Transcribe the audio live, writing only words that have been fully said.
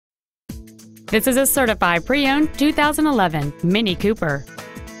This is a certified pre-owned 2011 Mini Cooper.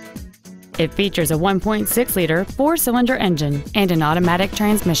 It features a 1.6-liter four-cylinder engine and an automatic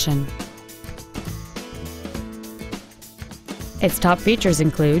transmission. Its top features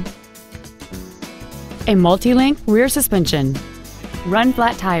include a multi-link rear suspension,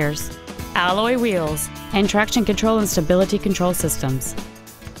 run-flat tires, alloy wheels, and traction control and stability control systems.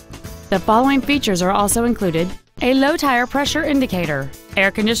 The following features are also included: a low tire pressure indicator, air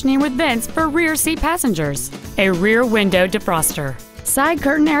conditioning with vents for rear seat passengers, a rear window defroster, side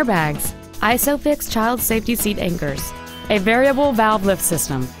curtain airbags, ISOFIX child safety seat anchors, a variable valve lift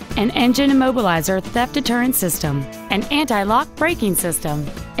system, an engine immobilizer theft deterrent system, an anti-lock braking system,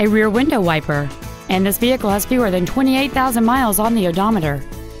 a rear window wiper, and this vehicle has fewer than 28,000 miles on the odometer.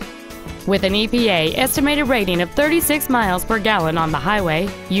 With an EPA estimated rating of 36 miles per gallon on the highway,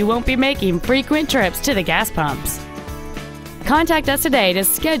 you won't be making frequent trips to the gas pumps. Contact us today to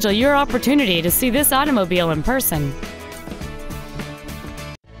schedule your opportunity to see this automobile in person.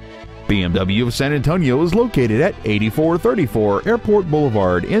 BMW of San Antonio is located at 8434 Airport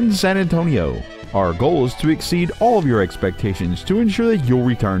Boulevard in San Antonio. Our goal is to exceed all of your expectations to ensure that you'll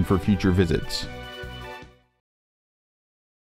return for future visits.